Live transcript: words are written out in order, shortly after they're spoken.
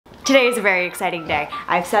Today is a very exciting day.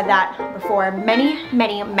 I've said that before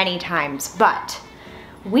many times, but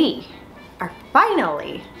we are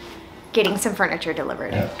finally getting some furniture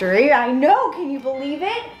delivered. I know, can you believe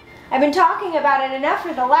it? I've been talking about it enough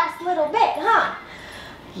for the last little bit, huh?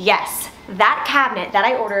 Yes, that cabinet that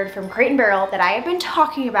I ordered from Crate & Barrel that I have been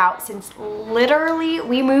talking about since literally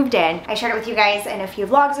we moved in. I shared it with you guys in a few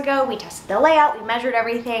vlogs ago. We tested the layout, we measured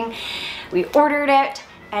everything, we ordered it,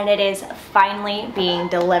 and it is finally being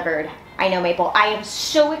delivered. I know, Maple, I am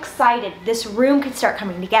so excited this room could start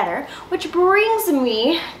coming together, which brings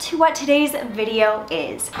me to what today's video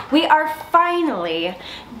is. We are finally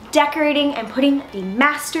decorating and putting the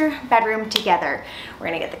master bedroom together. We're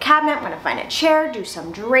gonna get the cabinet, we're gonna find a chair, do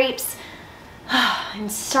some drapes, and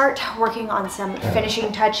start working on some finishing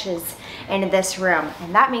touches in this room.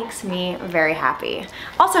 And that makes me very happy.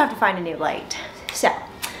 Also have to find a new light. So,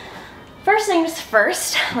 first things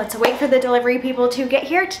first, let's wait for the delivery people to get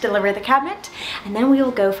here to deliver the cabinet, and then we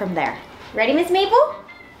will go from there. Ready, Miss Maple?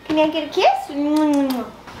 Can I get a kiss?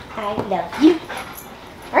 I love you.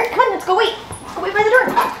 All right, come on, let's go wait. Let's go wait by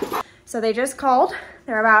the door. So they just called.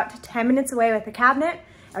 They're about 10 minutes away with the cabinet.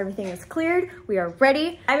 Everything is cleared. We are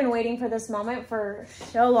ready. I've been waiting for this moment for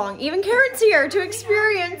so long. Even Karen's here to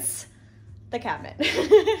experience the cabinet.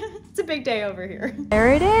 It's a big day over here.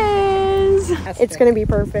 There it is. It's gonna be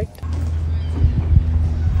perfect.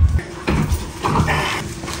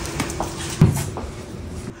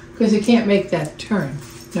 Because you can't make that turn,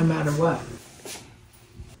 no matter what.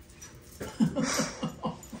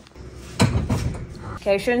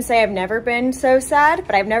 Okay, I shouldn't say I've never been so sad,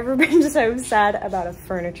 but I've never been so sad about a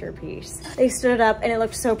furniture piece. They stood it up and it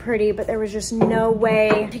looked so pretty, but there was just no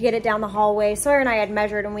way to get it down the hallway. Sawyer and I had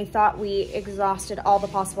measured and we thought we exhausted all the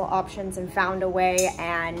possible options and found a way,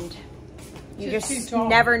 and you just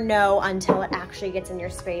never know until it actually gets in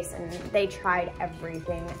your space, and they tried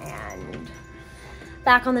everything, and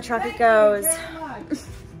back on the truck it goes.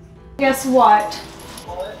 Guess what?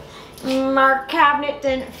 Our cabinet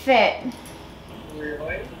didn't fit.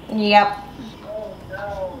 Really? Yep. Oh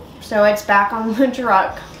no. So it's back on the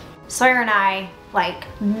truck. Sawyer and I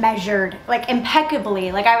measured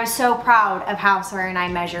impeccably. I was so proud of how Sawyer and I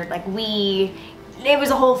measured. It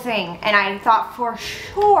was a whole thing, and I thought for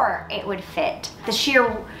sure it would fit. The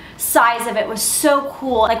sheer size of it was so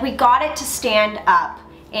cool. We got it to stand up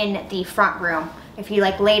in the front room. If you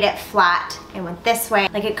laid it flat and went this way,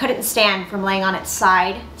 it couldn't stand from laying on its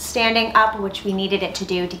side, standing up, which we needed it to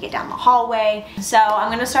do to get down the hallway. So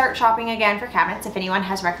I'm gonna start shopping again for cabinets. If anyone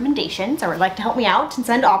has recommendations or would like to help me out and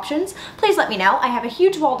send options, please let me know. I have a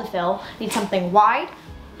huge wall to fill, need something wide,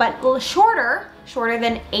 but a little shorter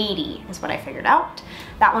than 80 is what I figured out.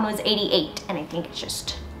 That one was 88, and I think it's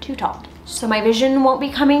just too tall. So my vision won't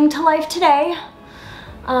be coming to life today.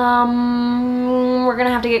 We're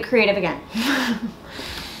gonna have to get creative again.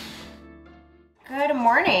 Good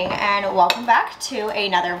morning and welcome back to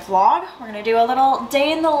another vlog. We're gonna do a little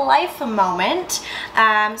day in the life moment.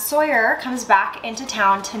 Sawyer comes back into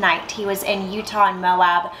town tonight. He was in Utah and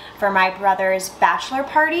Moab for my brother's bachelor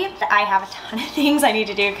party. I have a ton of things I need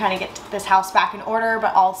to do to kind of get this house back in order,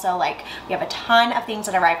 but also we have a ton of things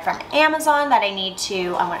that arrived from Amazon that I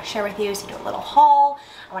want to share with you, so do a little haul.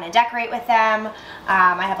 I want to decorate with them.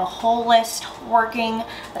 I have a whole list working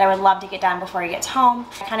that I would love to get done before he gets home.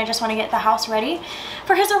 I kind of just want to get the house ready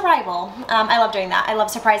for his arrival. I love doing that. I love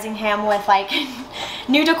surprising him with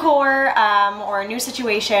new decor or a new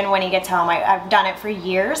situation when he gets home. I've done it for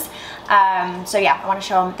years. So yeah, I want to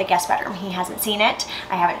show him the guest bedroom. He hasn't seen it.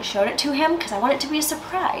 I haven't showed it to him because I want it to be a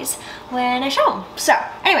surprise when I show him. So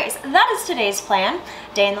anyways, that is today's plan.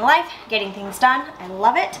 Day in the life, getting things done. I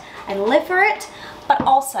love it. I live for it. But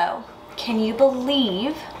also, can you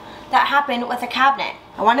believe that happened with a cabinet?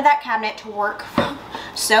 I wanted that cabinet to work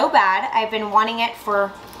so bad. I've been wanting it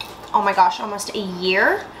for, oh my gosh, almost a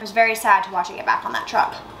year. I was very sad to watch it get back on that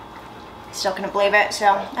truck. Still couldn't believe it, so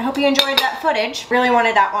I hope you enjoyed that footage. Really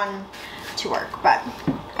wanted that one to work, but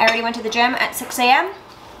I already went to the gym at 6 a.m.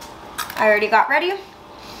 I already got ready.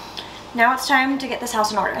 Now it's time to get this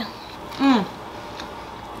house in order.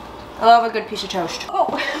 I love a good piece of toast. Oh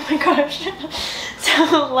my gosh.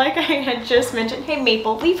 So like I had just mentioned, hey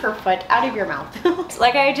Maple, leave her foot out of your mouth. So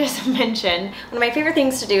like I just mentioned, one of my favorite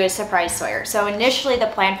things to do is surprise Sawyer. So initially the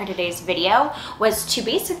plan for today's video was to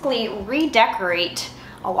basically redecorate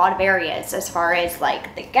a lot of areas as far as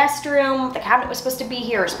like the guest room, the cabinet was supposed to be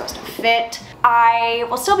here, was supposed to fit. I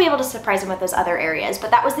will still be able to surprise him with those other areas,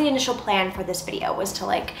 but that was the initial plan for this video, was to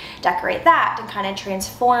like decorate that and kind of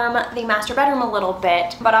transform the master bedroom a little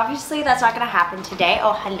bit. But obviously that's not gonna happen today.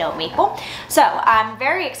 Oh, hello, Maple. So I'm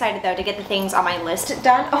very excited though to get the things on my list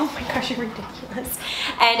done. Oh my gosh, you're ridiculous.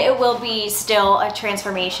 And it will be still a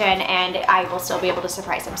transformation and I will still be able to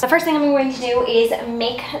surprise him. So the first thing I'm going to do is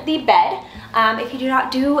make the bed. If you do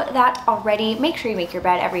not do that already, make sure you make your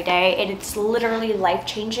bed every day. It's literally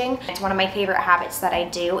life-changing. It's one of my favorite habits that I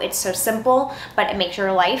do. It's so simple, but it makes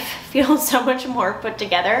your life feel so much more put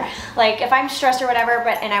together. Like if I'm stressed or whatever,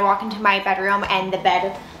 and I walk into my bedroom and the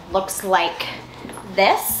bed looks like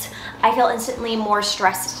this, I feel instantly more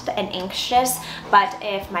stressed and anxious. But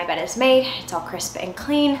if my bed is made, it's all crisp and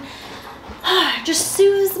clean, just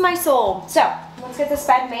soothes my soul. So let's get this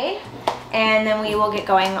bed made and then we will get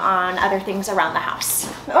going on other things around the house.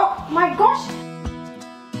 Oh my gosh.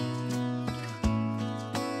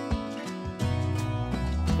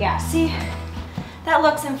 Yeah, see, that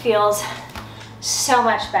looks and feels so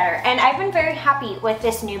much better. And I've been very happy with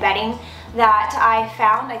this new bedding that I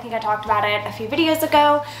found. I think I talked about it a few videos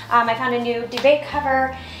ago. I found a new duvet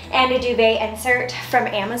cover and a duvet insert from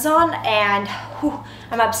Amazon, and whew,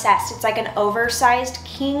 I'm obsessed. It's like an oversized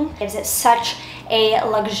king. It gives it such a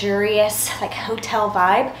luxurious like hotel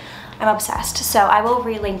vibe. I'm obsessed. So I will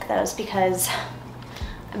relink those because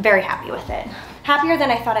I'm very happy with it. Happier than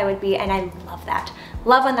I thought I would be, and I love that.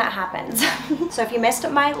 Love when that happens. So if you missed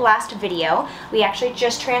my last video, we actually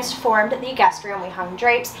just transformed the guest room. We hung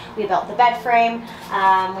drapes, we built the bed frame,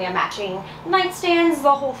 we have matching nightstands,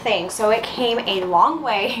 the whole thing. So it came a long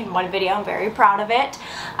way in one video. I'm very proud of it.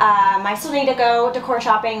 I still need to go decor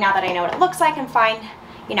shopping now that I know what it looks like and find,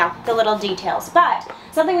 you know, the little details. But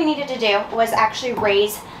something we needed to do was actually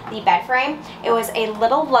raise the bed frame. It was a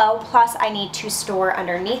little low, plus I need to store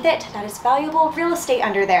underneath it. That is valuable real estate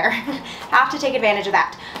under there. Have to take advantage of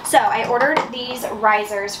that. So I ordered these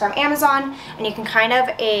risers from Amazon, and you can kind of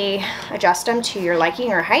adjust them to your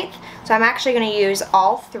liking or height. So I'm actually going to use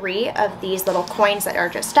all 3 of these little coins that are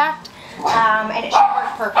just stacked, and it should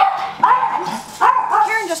work perfect. And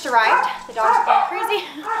Karen just arrived. The dogs are going crazy,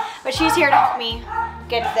 but she's here to help me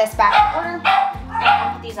get this back in order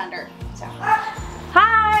and put these under. So,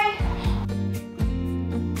 hi!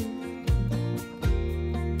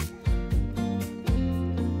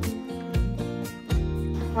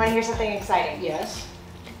 Want to hear something exciting? Yes.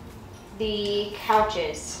 The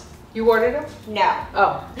couches. You ordered them? No.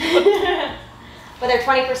 Oh. But they're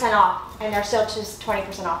 20% off, and they're still just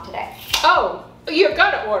 20% off today. Oh, you're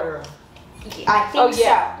gonna order them. I think so.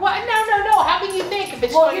 Well, no. How can you think if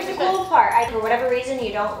it's 20%? Well, here's the cool part. For whatever reason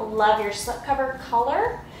you don't love your slipcover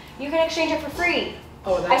color, you can exchange it for free.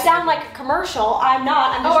 Oh, I sound like a commercial. I'm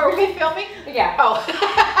not. I'm just are we filming? Yeah. Oh.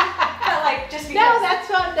 But like just because. No, that's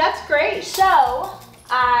fun. That's great. So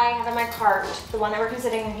I have in my cart the one that we're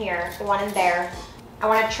considering here, the one in there. I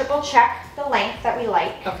want to triple check the length that we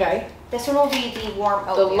like. Okay. This one will be the warm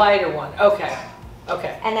oatmeal. The lighter one. Okay.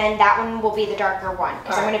 Okay. And then that one will be the darker one.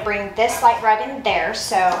 Because I'm going to bring this light rug in there,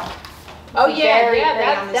 so. Oh yeah,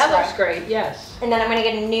 that that looks great, yes. And then I'm going to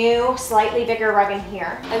get a new, slightly bigger rug in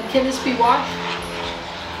here. And can this be washed?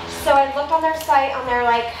 So I looked on their site, on their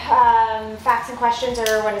like facts and questions,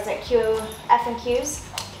 or what is it, F and Qs?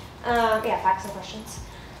 Yeah, facts and questions.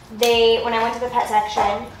 When I went to the pet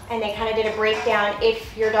section, and they kind of did a breakdown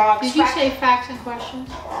if your dog's... Did you say facts and questions?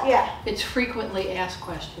 Yeah. It's frequently asked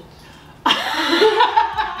questions. I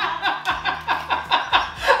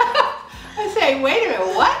say, wait a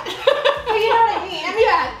minute, what? Well, you know what I mean.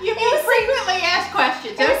 Yeah, you mean frequently asked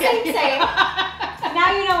questions. It was same.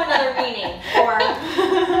 Now you know another meaning for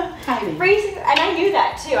freezing, and I knew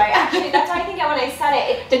that too. That's why I think when I said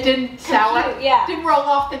it, it didn't sour. Yeah, didn't roll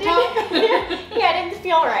off the tongue. Yeah, it didn't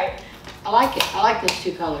feel right. I like it. I like those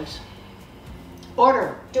 2 colors.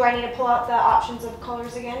 Order. Do I need to pull out the options of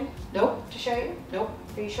colors again? Nope. To show you? Nope.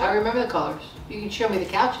 Are you sure? I remember the colors. You can show me the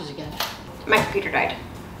couches again. My computer died.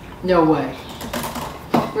 No way.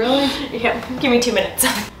 Really? Yeah. Give me 2 minutes.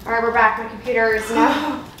 All right, we're back. My computer is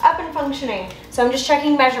now up and functioning. So I'm just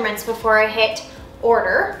checking measurements before I hit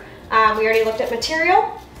order. We already looked at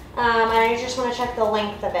material, and I just want to check the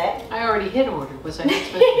length of it. I already hit order. Was I not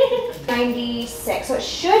supposed to? 96. So it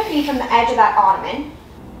should be from the edge of that ottoman.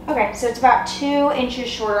 Okay, so it's about 2 inches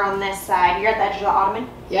shorter on this side. You're at the edge of the ottoman?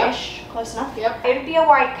 Yep. Ish, close enough? Yep. It would be a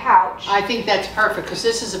wide couch. I think that's perfect because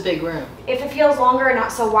this is a big room. If it feels longer and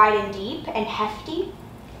not so wide and deep and hefty,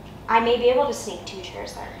 I may be able to sneak 2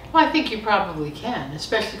 chairs there. Well, I think you probably can,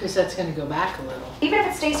 especially because that's going to go back a little. Even if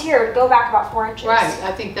it stays here, it would go back about 4 inches. Right,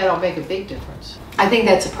 I think that'll make a big difference. I think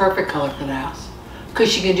that's a perfect color for the house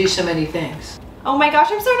because you can do so many things. Oh my gosh,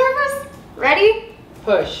 I'm so nervous. Ready?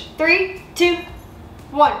 Push. 3, 2,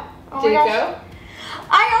 1. Oh Did my it gosh. go?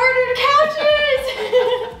 I ordered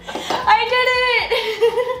couches! I did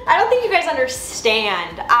it! I don't think you guys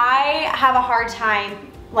understand. I have a hard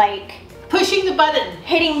time, like, Pushing the button.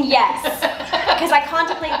 hitting yes. Because I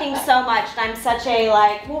contemplate things so much and I'm such a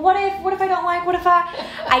like, well, what if I don't like, what if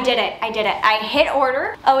I did it. I hit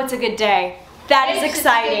order. Oh, it's a good day. That is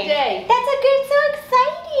exciting. It's a good day. So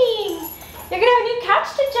exciting. You're gonna have a new couch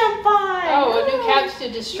to jump on. Oh, a new couch to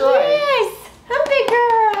destroy. Yes, I'm a big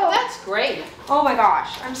girl. Oh, that's great. Oh my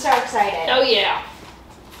gosh, I'm so excited. Oh yeah.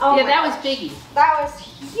 Oh Yeah, my that gosh. was biggie. That was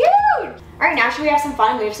huge. All right, now should we have some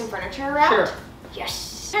fun and move some furniture around? Sure.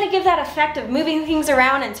 Yes. Kind of give that effect of moving things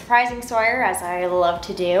around and surprising Sawyer, as I love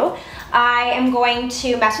to do. I am going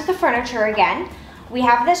to mess with the furniture again. We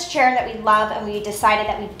have this chair that we love and we decided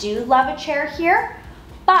that we do love a chair here,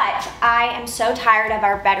 but I am so tired of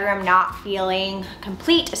our bedroom not feeling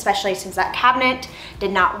complete, especially since that cabinet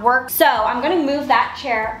did not work. So I'm gonna move that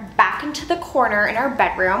chair back into the corner in our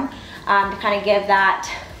bedroom to kind of give that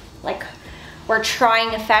like we're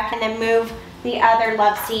trying effect, and then move the other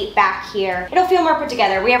love seat back here. It'll feel more put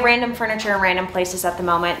together. We have random furniture in random places at the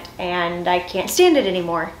moment and I can't stand it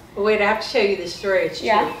anymore. Wait, I have to show you this story. It's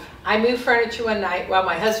Yeah. true. I moved furniture one night while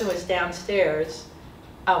my husband was downstairs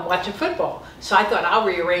watching football. So I thought I'll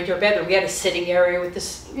rearrange our bedroom. We had a sitting area with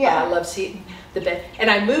this love seat and the bed. And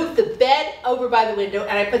I moved the bed over by the window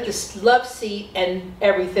and I put this love seat and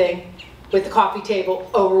everything with the coffee table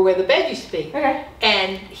over where the bed used to be. Okay.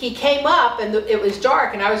 And he came up and it was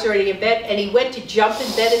dark and I was already in bed and he went to jump in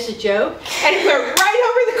bed as a joke and he went right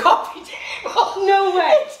over the coffee table. No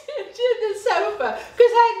way. To the sofa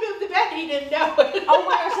because I had moved the bed and he didn't know it. Oh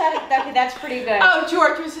my gosh, that's pretty good. Oh,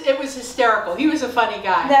 George it was hysterical. He was a funny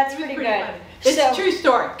guy. That's He was pretty good. funny. It's So- a true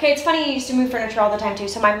story. Okay, it's funny you used to move furniture all the time too.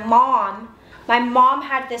 So my mom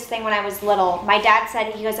had this thing when I was little. My dad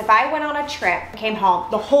said, he goes, if I went on a trip, came home,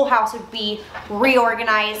 the whole house would be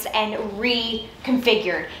reorganized and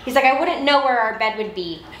reconfigured. He's like, I wouldn't know where our bed would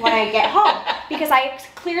be when I get home because I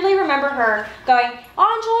clearly remember her going,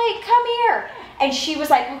 Angelique, come here. And she was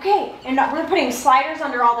like, okay. And we're putting sliders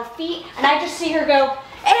under all the feet and I just see her go,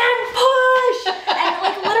 and push! And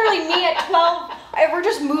like literally me at 12, we're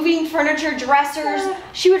just moving furniture, dressers.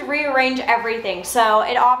 She would rearrange everything. So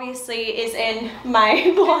it obviously is in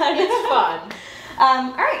my blood. It's fun.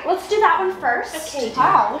 All right, let's do that one first. Okay,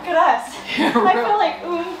 wow, look at us. I feel like,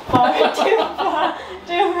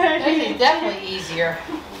 This is definitely easier.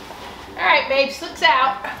 All right, babes, looks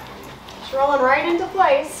out. It's rolling right into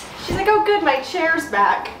place. She's like, oh good, my chair's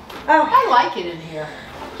back. Oh, I like it in here.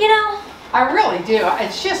 you know, I really do.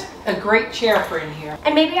 It's just a great chair for in here.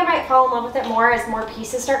 and maybe I might fall in love with it more as more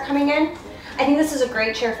pieces start coming in. I think this is a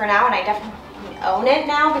great chair for now, and I definitely own it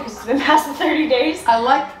now because it's been past the 30 days. I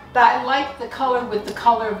like the color with the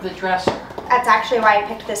color of the dresser. That's actually why I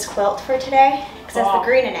picked this quilt for today, because it has the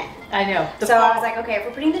green in it. I know. So I was like, okay, if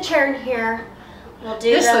we're putting the chair in here, we'll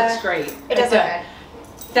do this looks great. It does look good.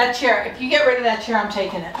 That chair, if you get rid of that chair, I'm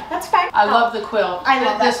taking it. That's fine. I love the quilt. I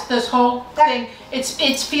love that. This whole thing. It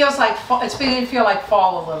feels like it's beginning to feel like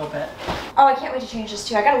fall a little bit. Oh, I can't wait to change this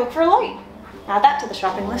too. I gotta look for a light. Add that to the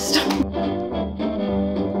shopping list.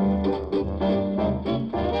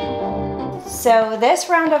 So this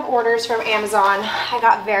round of orders from Amazon, I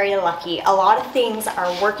got very lucky. A lot of things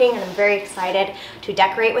are working and I'm very excited to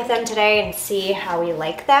decorate with them today and see how we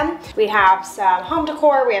like them. We have some home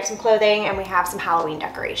decor, we have some clothing, and we have some Halloween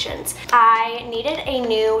decorations. I needed a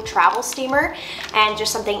new travel steamer and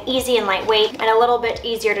just something easy and lightweight and a little bit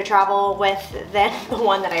easier to travel with than the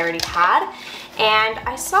one that I already had. And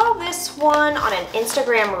I saw this one on an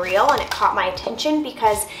Instagram reel and it caught my attention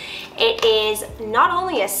because it is not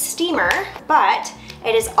only a steamer, but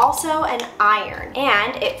it is also an iron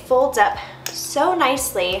and it folds up so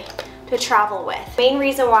nicely to travel with. The main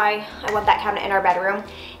reason why I want that cabinet in our bedroom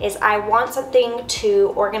is I want something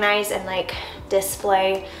to organize and like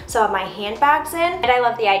display some of my handbags in. And I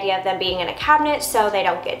love the idea of them being in a cabinet so they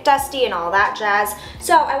don't get dusty and all that jazz.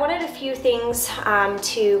 So I wanted a few things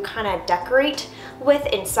to kind of decorate with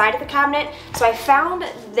inside of the cabinet. So I found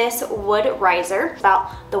this wood riser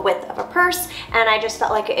about the width of a purse, and I just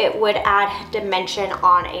felt like it would add dimension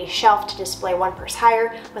on a shelf to display one purse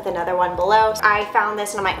higher with another one below. So I found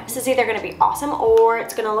this and I'm like, this is either gonna be awesome or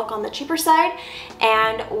it's gonna look on the cheaper side.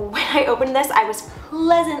 And when I opened this, I was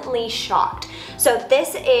pleasantly shocked. So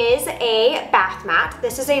this is a bath mat.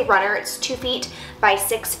 This is a runner. It's 2 feet by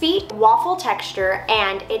 6 feet, waffle texture,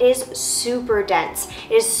 and it is super dense.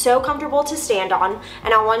 It is so comfortable to stand on,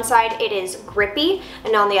 and on one side it is grippy,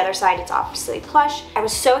 and on the other side it's obviously plush. I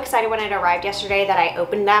was so excited when it arrived yesterday that I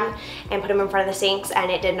opened them and put them in front of the sinks,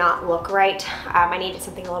 and it did not look right. I needed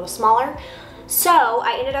something a little smaller. So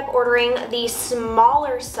I ended up ordering the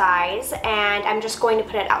smaller size, and I'm just going to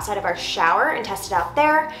put it outside of our shower and test it out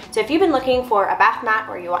there. So if you've been looking for a bath mat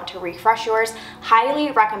or you want to refresh yours,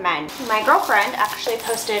 highly recommend. My girlfriend actually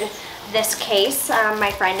posted this case, my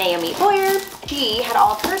friend Naomi Boyer. She had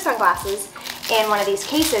all of her sunglasses in one of these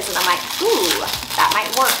cases, and I'm like, ooh, that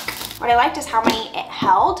might work. What I liked is how many it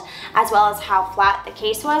held, as well as how flat the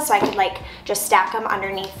case was, so I could like just stack them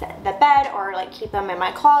underneath the bed or like keep them in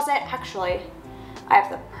my closet. Actually, I have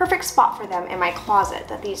the perfect spot for them in my closet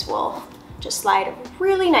that these will just slide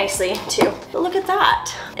really nicely into. But look at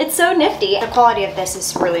that. It's so nifty. The quality of this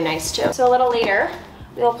is really nice too. So a little later,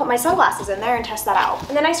 we'll put my sunglasses in there and test that out.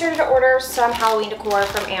 And then I started to order some Halloween decor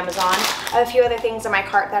from Amazon. I have a few other things in my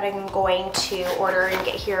cart that I'm going to order and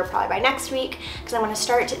get here probably by next week, because I'm going to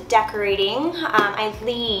start decorating. I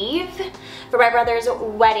leave for my brother's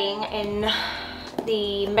wedding in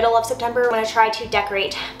the middle of September. I'm going to try to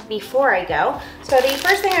decorate before I go. So the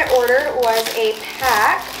first thing I ordered was a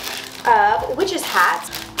pack of witches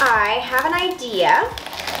hats. I have an idea.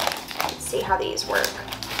 Let's see how these work.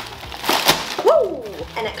 Woo!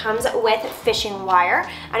 And it comes with fishing wire,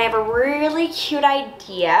 and I have a really cute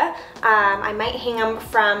idea. I might hang them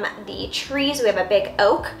from the trees. We have a big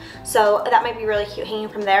oak, so that might be really cute hanging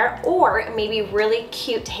from there, or it may be really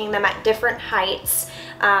cute to hang them at different heights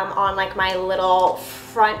on like my little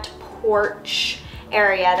front porch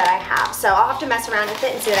area that I have. So I'll have to mess around with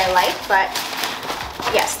it and see what I like,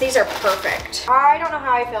 but yes, these are perfect. I don't know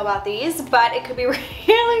how I feel about these, but it could be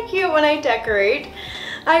really cute when I decorate.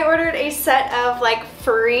 I ordered a set of like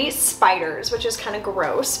furry spiders, which is kind of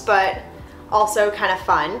gross, but also kind of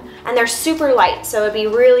fun. And they're super light, so it'd be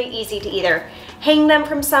really easy to either hang them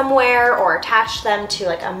from somewhere or attach them to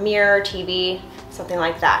like a mirror, TV, something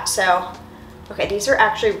like that. So, okay, these are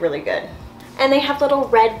actually really good. And they have little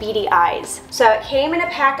red beady eyes. So it came in a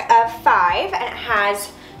pack of 5, and it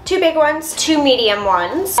has 2 big ones, 2 medium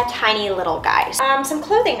ones, a tiny little guy. Some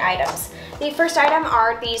clothing items. The first item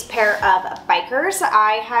are these pair of bikers.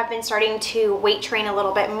 I have been starting to weight train a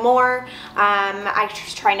little bit more. I'm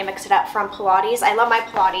just trying to mix it up from Pilates. I love my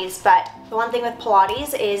Pilates, but the one thing with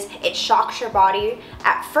Pilates is it shocks your body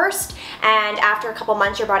at first, and after a couple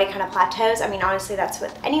months your body kind of plateaus. I mean, honestly, that's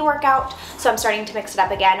with any workout. So I'm starting to mix it up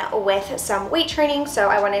again with some weight training. So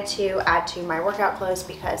I wanted to add to my workout clothes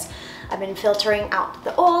because I've been filtering out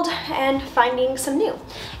the old and finding some new.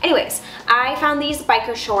 Anyways, I found these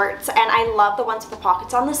biker shorts, and I love the ones with the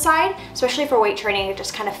pockets on the side, especially for weight training. It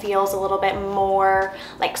just kind of feels a little bit more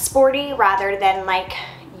like sporty rather than like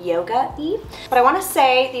yoga-y. But I want to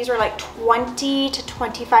say these are like $20 to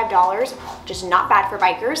 $25, which is not bad for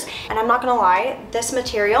bikers. And I'm not gonna lie, this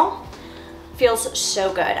material feels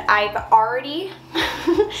so good. I've already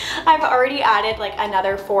added like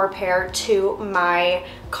another 4 pair to my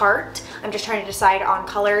cart. I'm just trying to decide on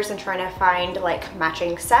colors and trying to find like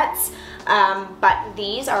matching sets. But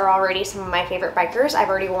these are already some of my favorite bikers. I've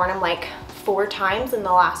already worn them like 4 times in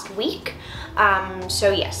the last week.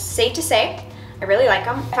 So yes, safe to say, I really like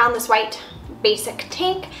them. I found this white basic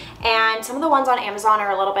tank, and some of the ones on Amazon are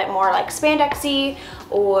a little bit more like spandexy,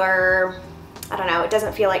 or I don't know, it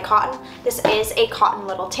doesn't feel like cotton. This is a cotton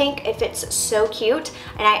little tank. It fits so cute,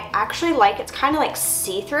 and I actually like, it's kind of like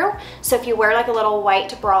see-through. So if you wear like a little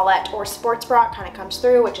white bralette or sports bra, it kind of comes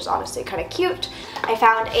through, which is honestly kind of cute. I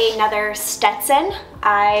found another Stetson.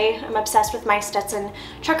 I am obsessed with my Stetson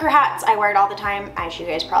trucker hats. I wear it all the time, as you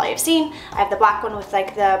guys probably have seen. I have the black one with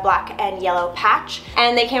like the black and yellow patch,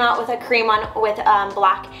 and they came out with a cream one with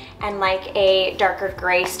black and like a darker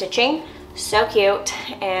gray stitching. So cute,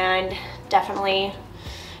 and definitely,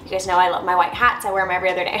 you guys know I love my white hats. I wear them every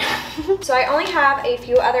other day. So I only have a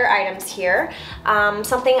few other items here.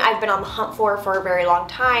 Something I've been on the hunt for a very long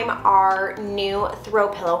time are new throw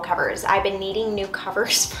pillow covers. I've been needing new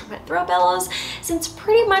covers for my throw pillows since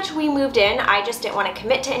pretty much we moved in. I just didn't want to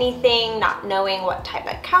commit to anything, not knowing what type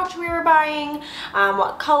of couch we were buying,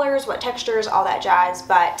 what colors, what textures, all that jazz.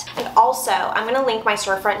 But and also, I'm gonna link my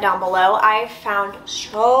storefront down below. I found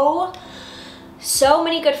so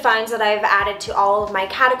many good finds that I've added to all of my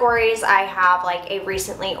categories. I have like a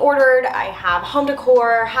recently ordered, I have home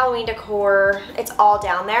decor, Halloween decor, it's all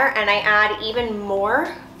down there, and I add even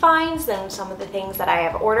more finds than some of the things that I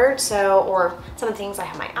have ordered, so, or some of the things I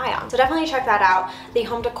have my eye on. So definitely check that out. The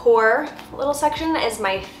home decor little section is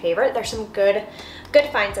my favorite. There's some good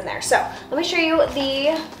finds in there. So let me show you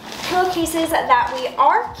the pillowcases that we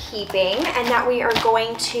are keeping and that we are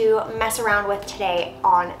going to mess around with today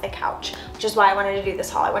on the couch, which is why I wanted to do this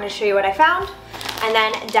haul. I wanted to show you what I found and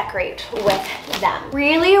then decorate with them.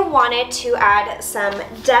 Really wanted to add some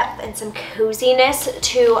depth and some coziness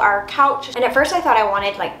to our couch. And at first I thought I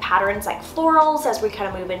wanted like patterns like florals as we kind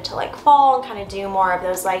of move into like fall and kind of do more of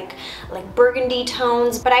those like burgundy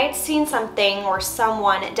tones. But I had seen something or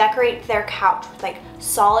someone decorate their couch with like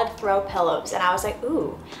solid throw pillows, and I was like,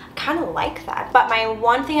 ooh, I kind of like that. But my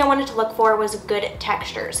one thing I wanted to look for was good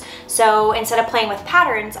textures. So instead of playing with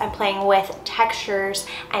patterns, I'm playing with textures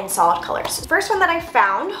and solid colors. The first one that I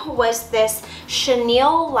found was this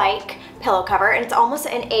chenille-like pillow cover, and it's almost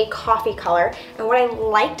in a coffee color. And what I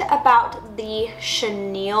liked about the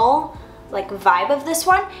chenille like vibe of this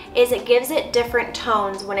one is it gives it different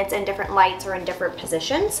tones when it's in different lights or in different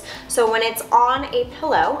positions. So when it's on a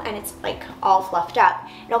pillow and it's like all fluffed up,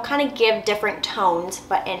 it'll kind of give different tones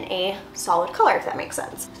but in a solid color, if that makes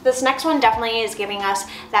sense. So this next one definitely is giving us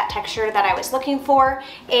that texture that I was looking for.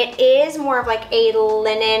 It is more of like a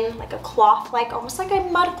linen, like a cloth, like almost like a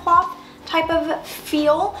mud cloth type of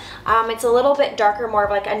feel. It's a little bit darker, more of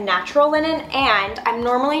like a natural linen, and I'm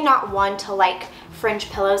normally not one to like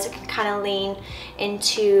fringe pillows. It can kind of lean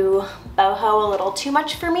into boho a little too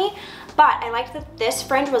much for me, but I liked that this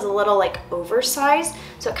fringe was a little like oversized,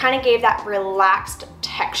 so it kind of gave that relaxed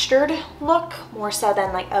textured look more so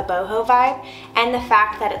than like a boho vibe, and the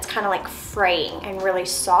fact that it's kind of like fraying and really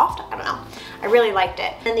soft. I don't know, I really liked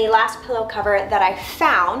it. And the last pillow cover that I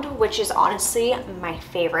found, which is honestly my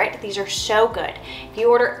favorite, these are so good. If you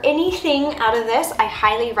order anything out of this, I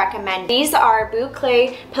highly recommend. These are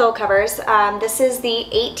Boucle pillow covers. This is the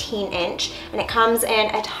 18-inch, and it comes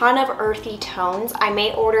in a ton of earthy tones. I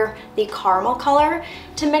may order the caramel color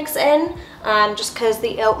to mix in, just because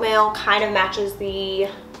the oatmeal kind of matches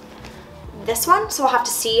this one, so we'll have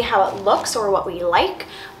to see how it looks or what we like.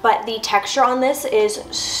 But the texture on this is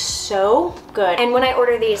so good. And when I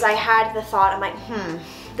ordered these, I had the thought, I'm like,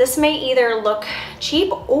 this may either look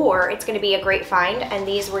cheap or it's gonna be a great find, and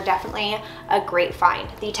these were definitely a great find.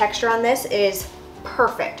 The texture on this is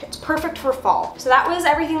perfect. It's perfect for fall. So that was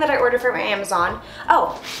everything that I ordered from Amazon.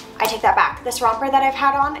 Oh, I take that back. This romper that I've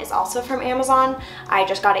had on is also from Amazon. I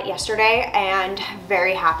just got it yesterday and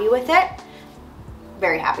very happy with it.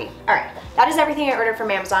 Very happy. All right, that is everything I ordered from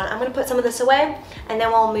Amazon. I'm gonna put some of this away, and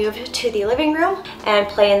then we'll move to the living room and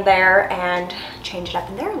play in there and change it up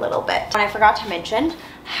in there a little bit. And I forgot to mention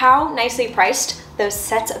how nicely priced those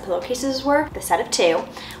sets of pillowcases were. The set of 2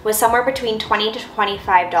 was somewhere between $20 to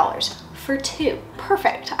 $25 for 2.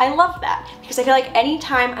 Perfect. I love that, because I feel like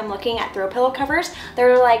anytime I'm looking at throw pillow covers,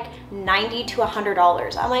 they're like $90 to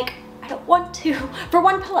 $100. I'm like, I don't want to for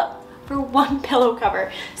one pillow. For one pillow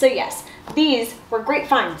cover. So yes, these were great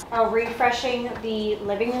finds. Refreshing the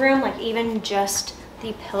living room, like even just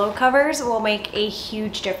the pillow covers will make a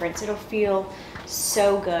huge difference. It'll feel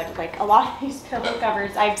so good. Like a lot of these pillow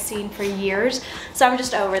covers I've seen for years, so I'm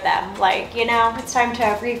just over them. Like, you know, it's time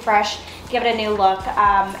to refresh, give it a new look.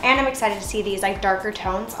 And I'm excited to see these like darker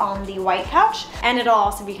tones on the white couch, and it'll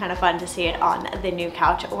also be kind of fun to see it on the new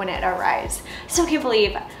couch when it arrives. Still can't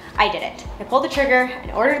believe I did it. I pulled the trigger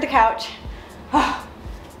and ordered the couch. Oh,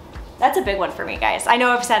 that's a big one for me, guys. I know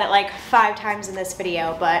I've said it like 5 times in this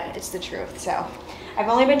video, but it's the truth. So I've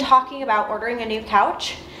only been talking about ordering a new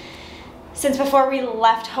couch since before we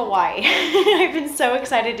left Hawaii. I've been so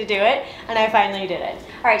excited to do it, and I finally did it.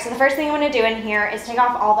 All right, so the first thing I'm gonna do in here is take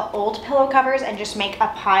off all the old pillow covers and just make a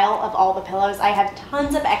pile of all the pillows. I have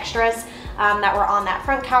tons of extras that were on that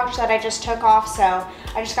front couch that I just took off, so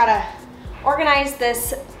I just gotta organize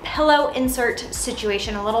this pillow insert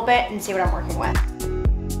situation a little bit and see what I'm working with.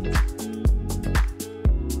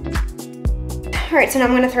 All right, so now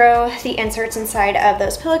I'm gonna throw the inserts inside of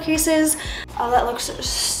those pillowcases. Oh, that looks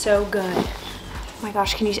so good. Oh my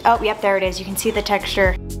gosh, can you see? Oh, yep, there it is. You can see the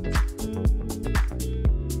texture.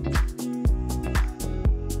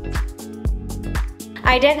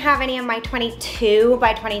 I didn't have any of my 22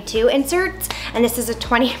 by 22 inserts, and this is a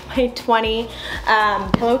 20 by 20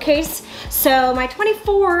 pillowcase. So my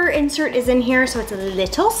 24 insert is in here, so it's a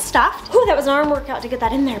little stuffed. Ooh, that was an arm workout to get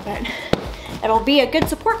that in there, but it'll be a good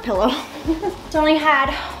support pillow. So I only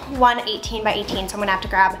had one 18 by 18, so I'm gonna have to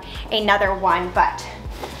grab another one, but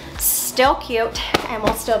still cute, and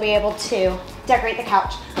we'll still be able to decorate the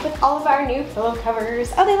couch. with all of our new pillow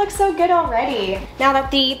covers. Oh, they look so good already. Now that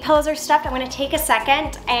the pillows are stuffed, I'm gonna take a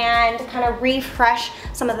second and kind of refresh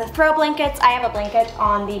some of the throw blankets. I have a blanket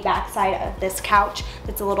on the back side of this couch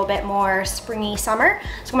that's a little bit more springy summer.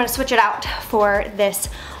 So I'm gonna switch it out for this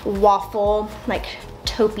waffle, like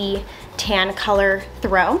taupey tan color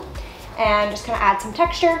throw. And just kind of add some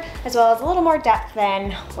texture as well as a little more depth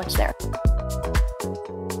than what's there.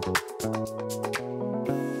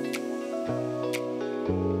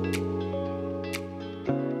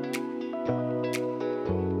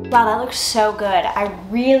 Wow, that looks so good. I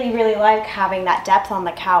really, really like having that depth on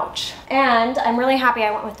the couch. And I'm really happy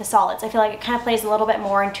I went with the solids. I feel like it kind of plays a little bit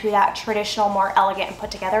more into that traditional, more elegant and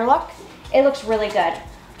put together look. It looks really good.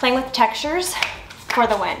 Playing with textures for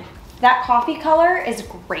the win. That coffee color is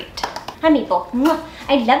great. Hi, Maple.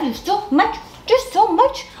 I love you so much. Just so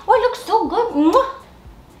much. Oh, it looks so good.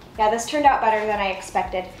 Yeah, this turned out better than I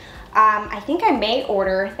expected. I think I may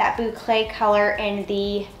order that boucle color in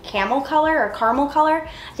the camel color or caramel color.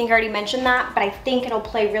 I think I already mentioned that, but I think it'll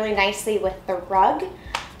play really nicely with the rug.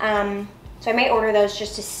 So I may order those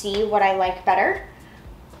just to see what I like better.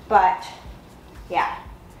 But yeah.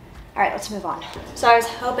 All right, let's move on. So I was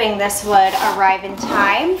hoping this would arrive in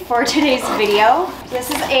time for today's video. This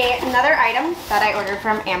is another item that I ordered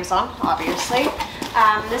from Amazon, obviously.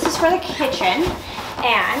 This is for the kitchen,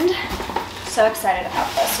 and so excited about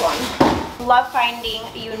this one. Love finding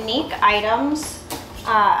unique items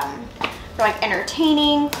for like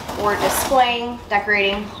entertaining or displaying,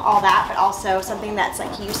 decorating, all that, but also something that's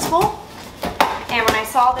like useful. And when I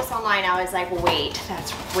saw this online, I was like, wait,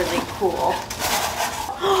 that's really cool.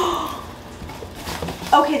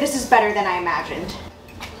 Okay, this is better than I imagined.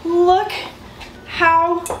 Look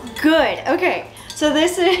how good. Okay, so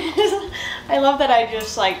this is, I love that I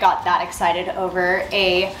just like got that excited over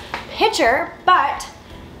a pitcher, but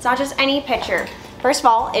it's not just any pitcher. First of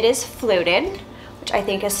all, it is fluted, which I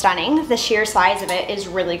think is stunning. The sheer size of it is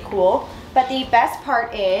really cool. But the best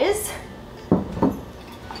part is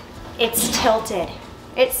it's tilted.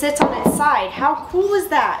 It sits on its side. How cool is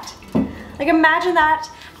that? Like, imagine that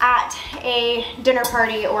at a dinner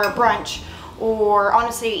party or a brunch, or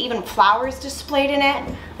honestly even flowers displayed in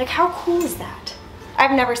it. Like, how cool is that?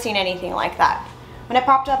 I've never seen anything like that. When it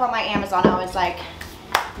popped up on my Amazon, I was like,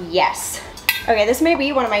 yes. Okay, this may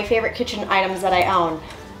be one of my favorite kitchen items that I own.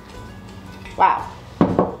 Wow.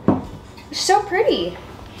 So pretty.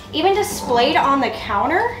 Even displayed on the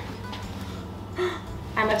counter.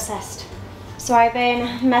 I'm obsessed. So I've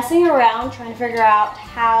been messing around trying to figure out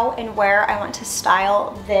how and where I want to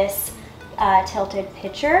style this tilted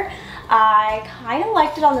pitcher. I kind of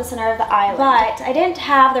liked it on the center of the island, but I didn't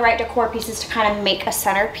have the right decor pieces to kind of make a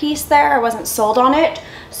centerpiece there. I wasn't sold on it.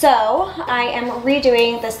 So I am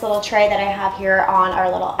redoing this little tray that I have here on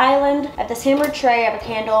our little island. I have this hammered tray, I have a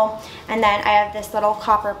candle, and then I have this little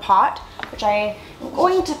copper pot, which I am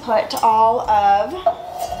going to put all of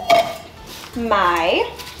my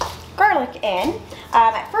garlic in.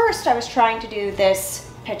 At first I was trying to do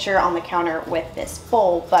this pitcher on the counter with this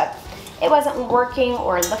bowl, but it wasn't working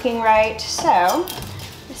or looking right. So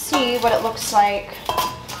let's see what it looks like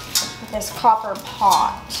with this copper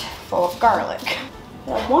pot full of garlic.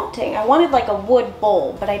 I wanted like a wood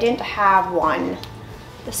bowl, but I didn't have one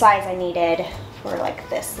the size I needed for like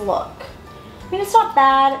this look. I mean, it's not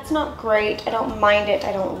bad, it's not great, I don't mind it,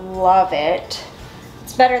 I don't love it.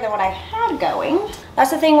 It's better than what I had going.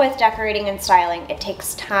 That's the thing with decorating and styling. It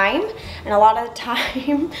takes time, and a lot of the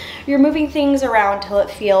time you're moving things around till it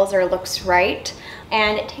feels or looks right,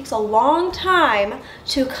 and it takes a long time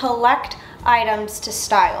to collect items to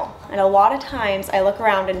style. And a lot of times I look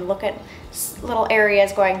around and look at little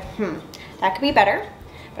areas going, that could be better,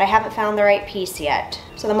 but I haven't found the right piece yet.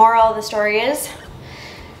 So the moral of the story is,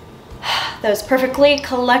 those perfectly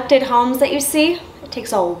collected homes that you see, it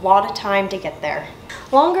takes a lot of time to get there.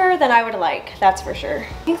 Longer than I would like, that's for sure.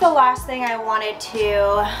 I think the last thing I wanted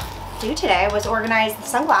to do today was organize the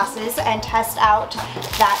sunglasses and test out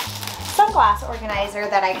that sunglass organizer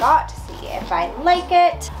that I got to see if I like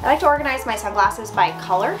it. I like to organize my sunglasses by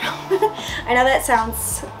color. I know that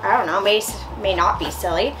sounds, I don't know, may not be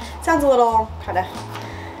silly. It sounds a little kind of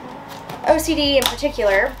OCD in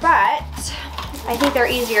particular, but I think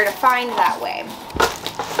they're easier to find that way.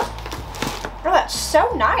 Oh, that's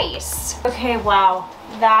so nice. Okay, wow,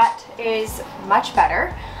 that is much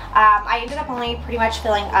better. I ended up only pretty much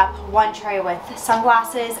filling up one tray with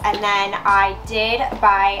sunglasses, and then I did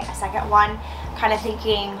buy a second one, kind of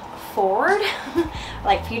thinking forward,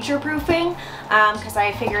 like future proofing, because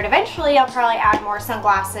I figured eventually I'll probably add more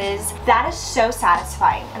sunglasses. That is so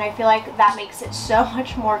satisfying, and I feel like that makes it so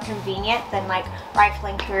much more convenient than like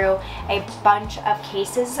rifling through a bunch of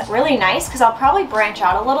cases. Really nice, because I'll probably branch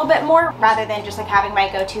out a little bit more rather than just like having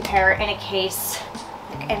my go-to pair in a case,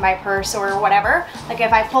 like in my purse or whatever. Like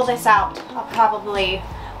if I pull this out, I'll probably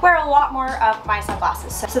wear a lot more of my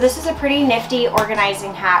sunglasses. So this is a pretty nifty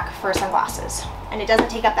organizing hack for sunglasses, and it doesn't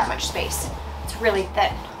take up that much space. It's really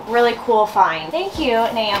thin. Really cool find. Thank you,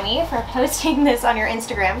 Naomi, for posting this on your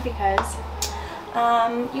Instagram, because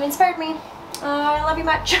you inspired me. I love you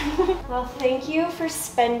much. Well, thank you for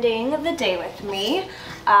spending the day with me.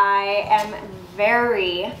 I am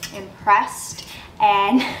very impressed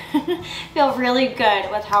and feel really good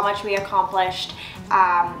with how much we accomplished.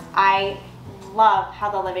 I love how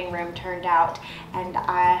the living room turned out, and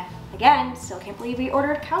I, again, still can't believe we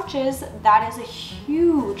ordered couches. That is a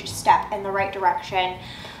huge step in the right direction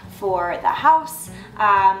for the house.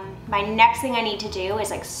 My next thing I need to do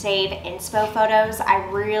is like save inspo photos. I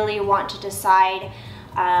really want to decide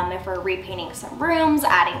if we're repainting some rooms,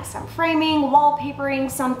 adding some framing, wallpapering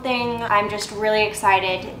something. I'm just really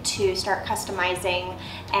excited to start customizing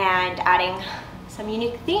and adding some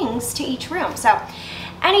unique things to each room. So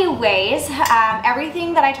anyways,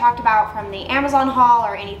 everything that I talked about from the Amazon haul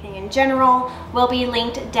or anything in general will be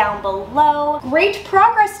linked down below. Great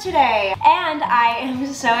progress today, and I am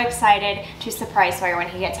so excited to surprise Sawyer when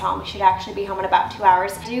he gets home. He should actually be home in about 2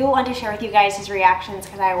 hours. I do want to share with you guys his reactions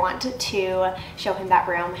because I want to show him that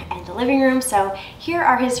room and the living room. So here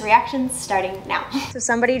are his reactions starting now. So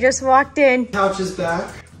somebody just walked in. Couch is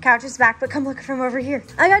back. Couch is back, but come look from over here.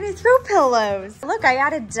 I got new throw pillows. Look, I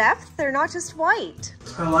added depth. They're not just white.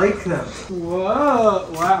 I like them. Whoa,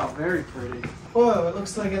 wow, very pretty. Whoa, it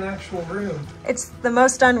looks like an actual room. It's the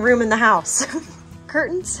most done room in the house.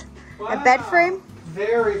 Curtains, Wow, a bed frame.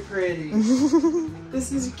 very pretty.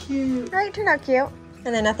 This is cute. Right, turned out cute.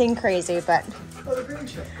 And then nothing crazy, but Oh, the green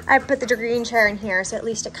chair. I put the green chair in here, so at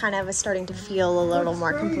least it kind of is starting to feel a little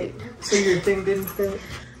more complete. So your thing didn't fit?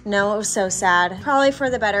 No, it was so sad. Probably for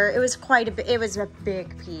the better. It was it was a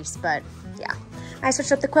big piece, but yeah. I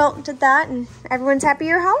switched up the quilt, did that, and everyone's happy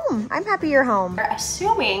you're home. I'm happy you're home.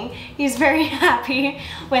 Assuming he's very happy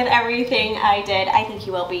with everything I did. I think he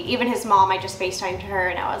will be. Even his mom, I just FaceTimed her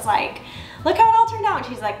and I was like, look how it all turned out. And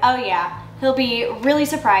she's like, oh yeah. He'll be really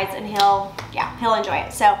surprised and he'll enjoy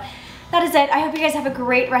it. So that is it. I hope you guys have a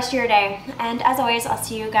great rest of your day. And as always, I'll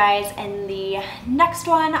see you guys in the next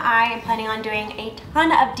one. I am planning on doing a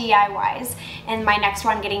ton of DIYs in my next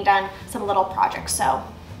one, getting done some little projects. So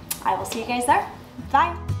I will see you guys there.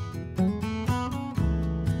 Bye.